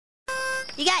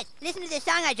You guys, listen to this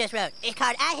song I just wrote. It's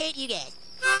called I Hate You Guys.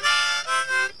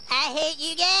 I hate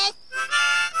you guys.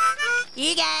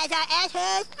 You guys are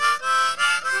assholes.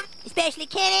 Especially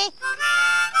Kenny.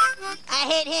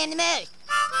 I hate him the most.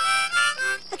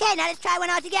 Okay, now let's try one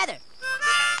all together.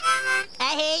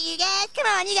 I hate you guys. Come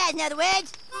on, you guys know the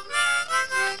words.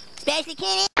 Especially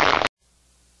Kenny.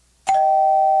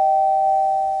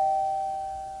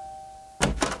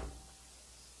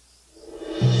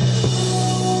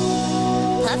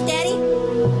 Puff Daddy?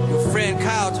 Your friend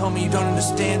Kyle told me you don't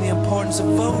understand the importance of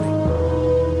voting.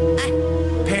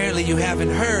 Apparently you haven't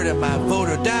heard of my Vote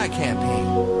or Die campaign.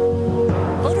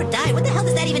 Vote or die? What the hell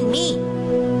does that even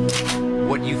mean?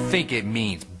 What you think it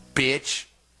means, bitch.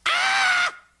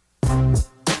 Ah!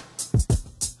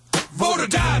 Vote or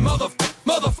die, vote or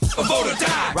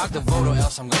die. Rock the vote or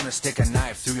else I'm gonna stick a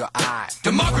knife through your eye.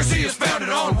 Democracy is founded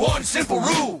on one simple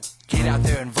rule. Get out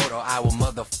there and vote or I will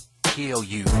kill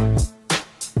you.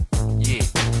 Yeah.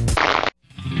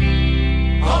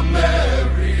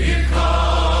 America,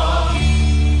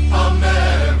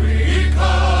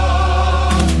 America,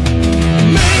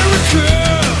 America,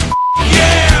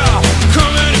 yeah,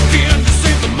 coming again to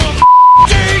save the mother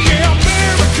day, yeah,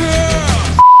 America,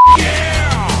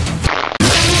 yeah.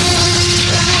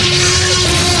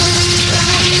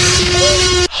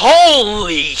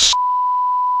 Holy sh**!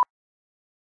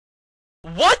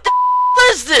 What the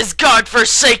is this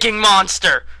godforsaking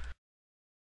monster?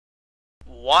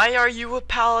 Why are you a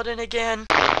paladin again?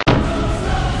 Who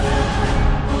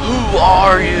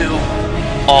are you?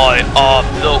 I am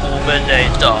the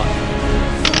Illuminator.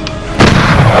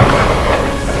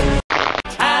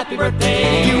 Happy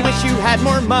birthday! You wish you had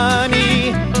more money.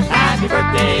 Happy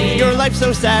birthday! Your life's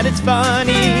so sad it's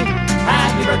funny.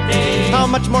 Happy birthday! How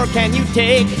much more can you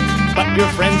take? But your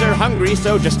friends are hungry,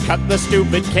 so just cut the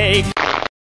stupid cake.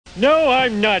 No,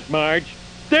 I'm not, Marge.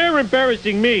 They're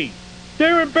embarrassing me.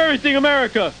 They're embarrassing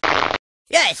America!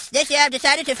 Yes, this year I've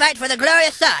decided to fight for the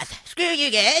glorious South. Screw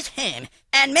you guys.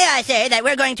 And may I say that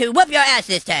we're going to whoop your ass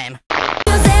this time.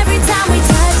 Every time we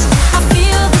touch, I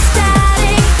feel the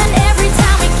static. And every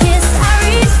time we kiss, I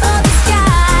reach for the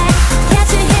sky. Can't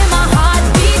you hear my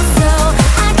heartbeat? So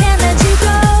I can't let you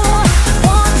go.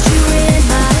 Want you in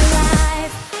my life.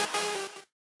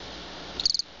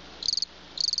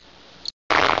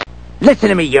 Listen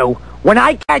to me, you. When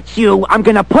I catch you, I'm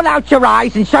gonna pull out your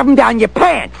eyes and shove them down your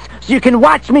pants, so you can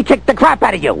watch me kick the crap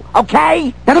out of you,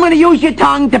 okay? Then I'm gonna use your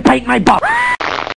tongue to paint my butt.